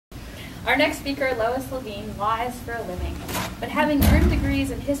Our next speaker, Lois Levine, lies for a living, but having earned degrees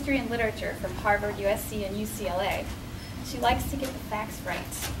in history and literature from Harvard, USC, and UCLA, she likes to get the facts right.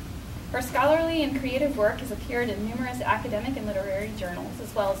 Her scholarly and creative work has appeared in numerous academic and literary journals,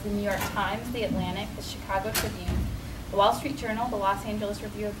 as well as the New York Times, the Atlantic, the Chicago Tribune, the Wall Street Journal, the Los Angeles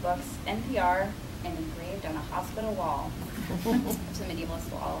Review of Books, NPR, and engraved on a hospital wall. It's a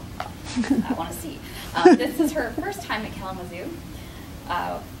medievalist wall I want to see. This is her first time at Kalamazoo,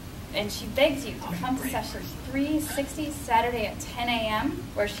 and she begs you to come to session 360 Saturday at 10 a.m.,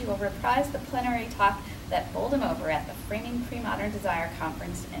 where she will reprise the plenary talk that bowled him over at the Framing Pre-Modern Desire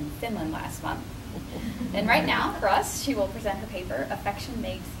Conference in Finland last month. And right now, for us, she will present her paper, Affection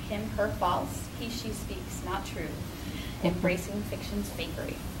Makes Him Her False, He She Speaks Not True, Embracing Fiction's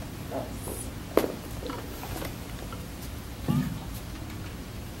Fakery.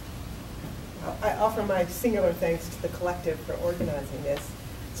 I offer my singular thanks to the collective for organizing this.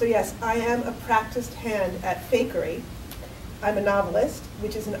 So yes, I am a practiced hand at fakery. I'm a novelist,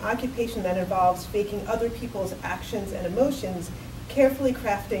 which is an occupation that involves faking other people's actions and emotions, carefully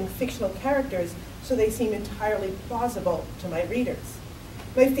crafting fictional characters so they seem entirely plausible to my readers.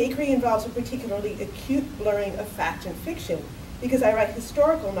 My fakery involves a particularly acute blurring of fact and fiction because I write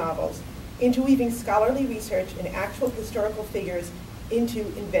historical novels, interweaving scholarly research and actual historical figures into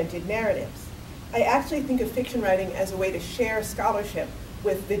invented narratives. I actually think of fiction writing as a way to share scholarship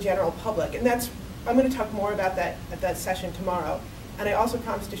with the general public, and I'm going to talk more about that at that session tomorrow. And I also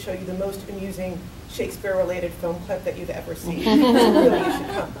promise to show you the most amusing Shakespeare-related film clip that you've ever seen. So really, you should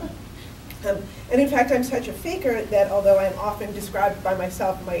come. And in fact, I'm such a faker that although I'm often described by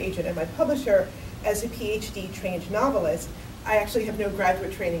myself, my agent, and my publisher as a PhD-trained novelist, I actually have no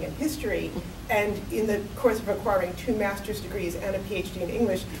graduate training in history, and in the course of acquiring 2 master's degrees and a PhD in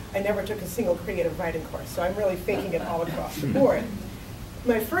English, I never took a single creative writing course, so I'm really faking it all across the board.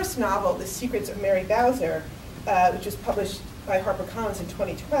 My first novel, The Secrets of Mary Bowser, which was published by HarperCollins in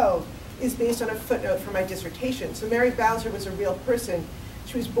 2012, is based on a footnote from my dissertation. So Mary Bowser was a real person.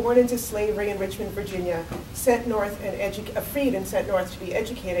 She was born into slavery in Richmond, Virginia, sent north and freed and sent north to be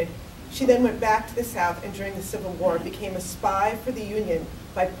educated. She then went back to the South and during the Civil War became a spy for the Union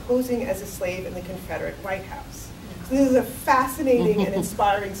by posing as a slave in the Confederate White House. So this is a fascinating and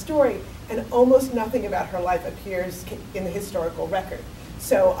inspiring story, and almost nothing about her life appears in the historical record.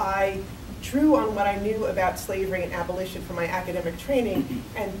 So I drew on what I knew about slavery and abolition from my academic training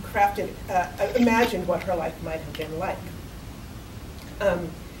and imagined what her life might have been like.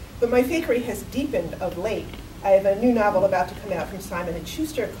 But my fakery has deepened of late. I have a new novel about to come out from Simon &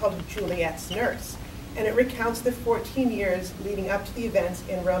 Schuster called Juliet's Nurse, and it recounts the 14 years leading up to the events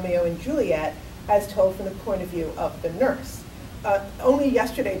in Romeo and Juliet as told from the point of view of the nurse. Only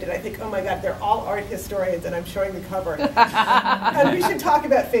yesterday did I think, oh my God, they're all art historians and I'm showing the cover. And we should talk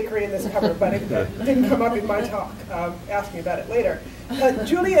about fakery in this cover, but it didn't come up in my talk. Ask me about it later.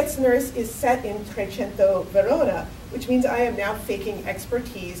 Juliet's Nurse is set in Trecento, Verona, which means I am now faking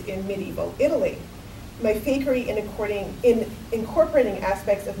expertise in medieval Italy. My fakery in incorporating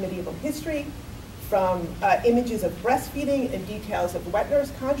aspects of medieval history, from images of breastfeeding and details of wet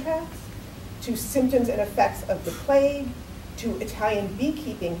nurse contracts, to symptoms and effects of the plague, to Italian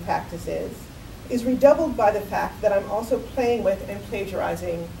beekeeping practices, is redoubled by the fact that I'm also playing with and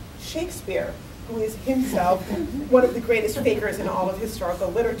plagiarizing Shakespeare, who is himself one of the greatest fakers in all of historical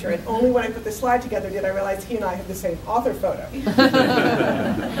literature. And only when I put the slide together did I realize he and I have the same author photo.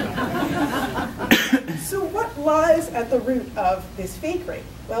 So what lies at the root of this fakery?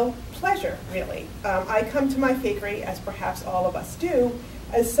 Well, pleasure, really. I come to my fakery, as perhaps all of us do,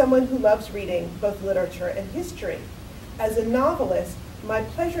 as someone who loves reading both literature and history. As a novelist, my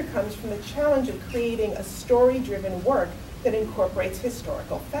pleasure comes from the challenge of creating a story-driven work that incorporates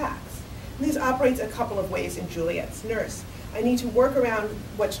historical facts. And this operates a couple of ways in Juliet's Nurse. I need to work around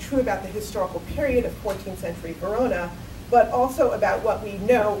what's true about the historical period of 14th century Verona, but also about what we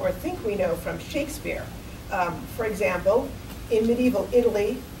know or think we know from Shakespeare. For example, in medieval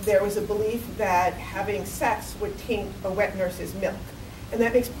Italy, there was a belief that having sex would taint a wet nurse's milk. And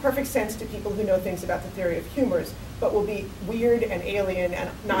that makes perfect sense to people who know things about the theory of humors, but will be weird and alien and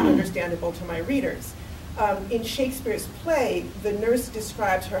not understandable to my readers. In Shakespeare's play, the nurse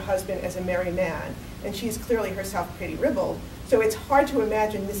describes her husband as a merry man, and she is clearly herself pretty ribald. So it's hard to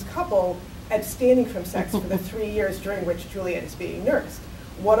imagine this couple abstaining from sex for the 3 years during which Juliet is being nursed.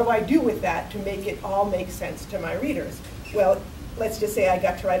 What do I do with that to make it all make sense to my readers? Well, let's just say I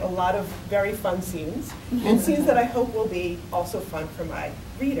got to write a lot of very fun scenes, and scenes that I hope will be also fun for my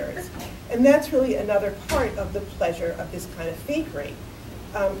readers. And that's really another part of the pleasure of this kind of fakery.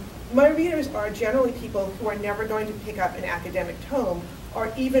 My readers are generally people who are never going to pick up an academic tome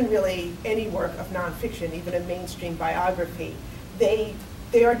or even really any work of nonfiction, even a mainstream biography. They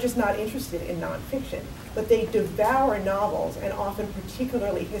are just not interested in nonfiction, but they devour novels, and often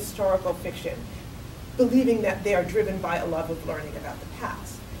particularly historical fiction, believing that they are driven by a love of learning about the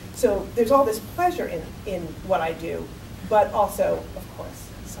past. So there's all this pleasure in what I do, but also, of course,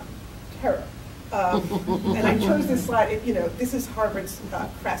 some terror. And I chose this slide, this is Harvard's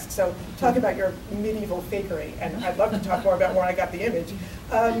crest, so talk about your medieval fakery, and I'd love to talk more about where I got the image.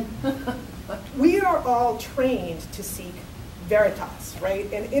 We are all trained to seek veritas, right?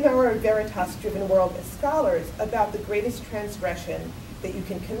 And in our veritas-driven world as scholars, about the greatest transgression that you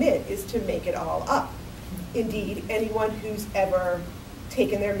can commit is to make it all up. Indeed, anyone who's ever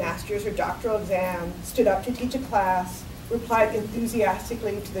taken their master's or doctoral exam, stood up to teach a class, replied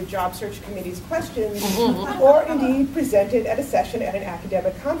enthusiastically to the job search committee's questions, or indeed presented at a session at an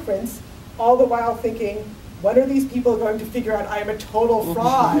academic conference, all the while thinking, when are these people going to figure out I am a total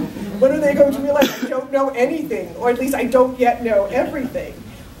fraud? When are they going to realize I don't know anything, or at least I don't yet know everything?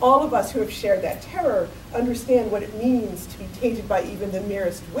 All of us who have shared that terror understand what it means to be tainted by even the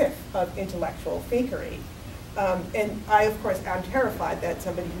merest whiff of intellectual fakery. And I, of course, am terrified that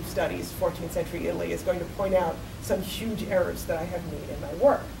somebody who studies 14th century Italy is going to point out some huge errors that I have made in my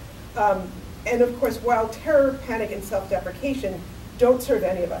work. And of course, while terror, panic, and self-deprecation don't serve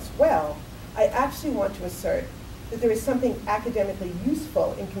any of us well, I actually want to assert that there is something academically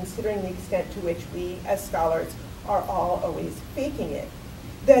useful in considering the extent to which we, as scholars, are all always faking it.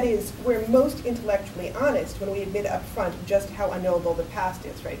 That is, we're most intellectually honest when we admit up front just how unknowable the past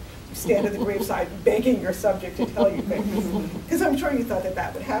is, right? You stand at the graveside begging your subject to tell you things. Because I'm sure you thought that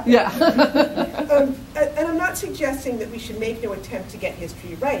that would happen. Yeah. And I'm not suggesting that we should make no attempt to get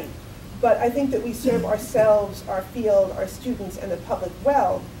history right, but I think that we serve ourselves, our field, our students, and the public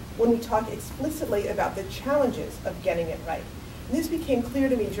well when we talk explicitly about the challenges of getting it right. And this became clear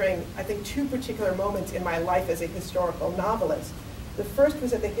to me during, I think, two particular moments in my life as a historical novelist. The first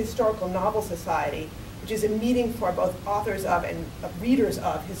was at the Historical Novel Society, which is a meeting for both authors of and readers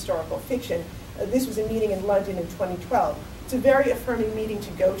of historical fiction. This was a meeting in London in 2012. It's a very affirming meeting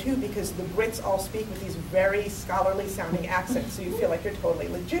to go to because the Brits all speak with these very scholarly sounding accents, so you feel like you're totally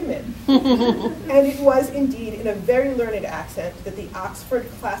legitimate. And it was indeed in a very learned accent that the Oxford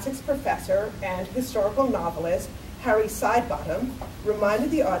Classics professor and historical novelist Harry Sidebottom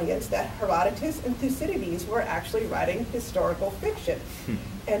reminded the audience that Herodotus and Thucydides were actually writing historical fiction.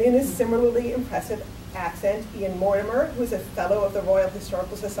 And in a similarly impressive accent, Ian Mortimer, who is a fellow of the Royal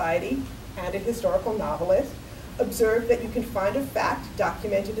Historical Society and a historical novelist, observed that you can find a fact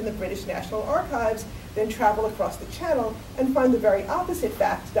documented in the British National Archives, then travel across the channel and find the very opposite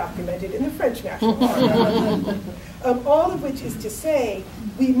fact documented in the French National Archives. All of which is to say,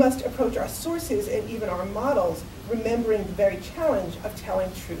 we must approach our sources and even our models remembering the very challenge of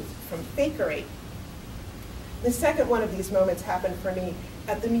telling truth from fakery. The second one of these moments happened for me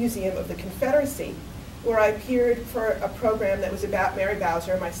at the Museum of the Confederacy, where I appeared for a program that was about Mary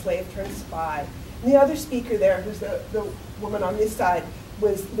Bowser, my slave-turned-spy. And the other speaker there, who's the woman on this side,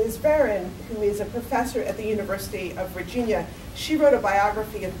 was Liz Varon, who is a professor at the University of Virginia. She wrote a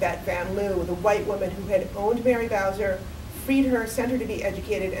biography of Bette Van Loo, the white woman who had owned Mary Bowser, freed her, sent her to be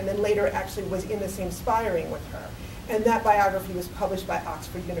educated, and then later actually was in the same spy ring with her. And that biography was published by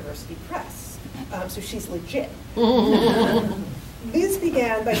Oxford University Press. So she's legit. Liz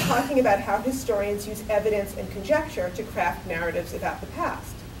began by talking about how historians use evidence and conjecture to craft narratives about the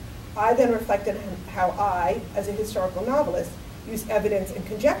past. I then reflected on how I, as a historical novelist, use evidence and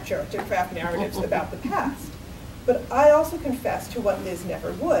conjecture to craft narratives about the past. But I also confessed to what Liz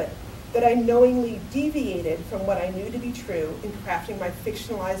never would, that I knowingly deviated from what I knew to be true in crafting my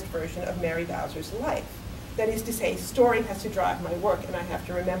fictionalized version of Mary Bowser's life. That is to say, story has to drive my work, and I have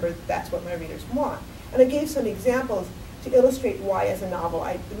to remember that that's what my readers want. And I gave some examples to illustrate why, as a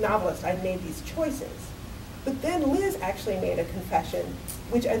novelist, I made these choices. But then Liz actually made a confession,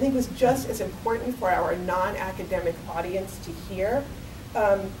 which I think was just as important for our non-academic audience to hear.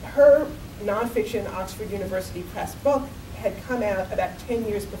 Her nonfiction Oxford University Press book had come out about 10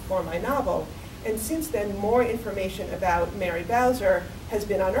 years before my novel, and since then more information about Mary Bowser has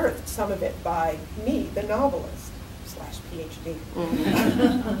been unearthed, some of it by me, the novelist, / PhD.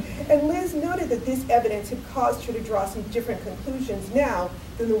 And Liz noted that this evidence had caused her to draw some different conclusions now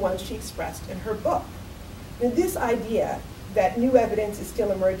than the ones she expressed in her book. Now, this idea that new evidence is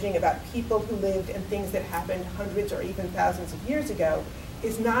still emerging about people who lived and things that happened hundreds or even thousands of years ago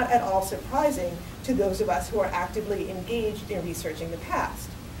is not at all surprising to those of us who are actively engaged in researching the past.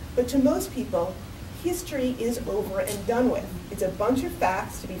 But to most people, history is over and done with. It's a bunch of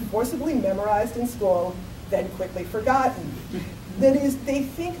facts to be forcibly memorized in school, then quickly forgotten. That is, they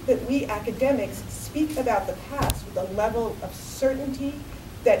think that we academics speak about the past with a level of certainty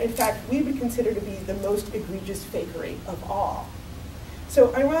that, in fact, we would consider to be the most egregious fakery of all.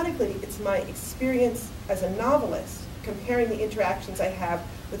 So ironically, it's my experience as a novelist, comparing the interactions I have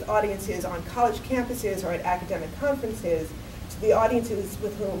with audiences on college campuses or at academic conferences to the audiences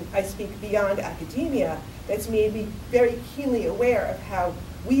with whom I speak beyond academia, that's made me very keenly aware of how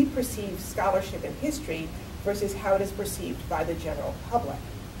we perceive scholarship and history versus how it is perceived by the general public.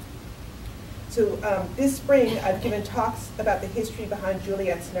 So this spring, I've given talks about the history behind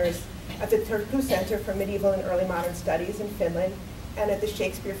Juliet's nurse at the Turku Center for Medieval and Early Modern Studies in Finland and at the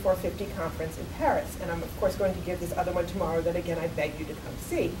Shakespeare 450 conference in Paris. And I'm, of course, going to give this other one tomorrow that, again, I beg you to come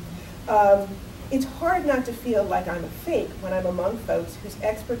see. It's hard not to feel like I'm a fake when I'm among folks whose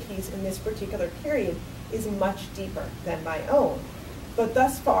expertise in this particular period is much deeper than my own. But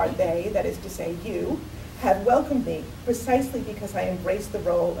thus far, they, that is to say you, have welcomed me precisely because I embrace the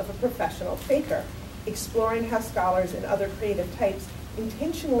role of a professional faker, exploring how scholars and other creative types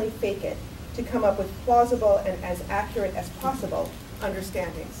intentionally fake it to come up with plausible and as accurate as possible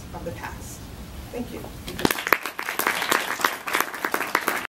understandings of the past. Thank you.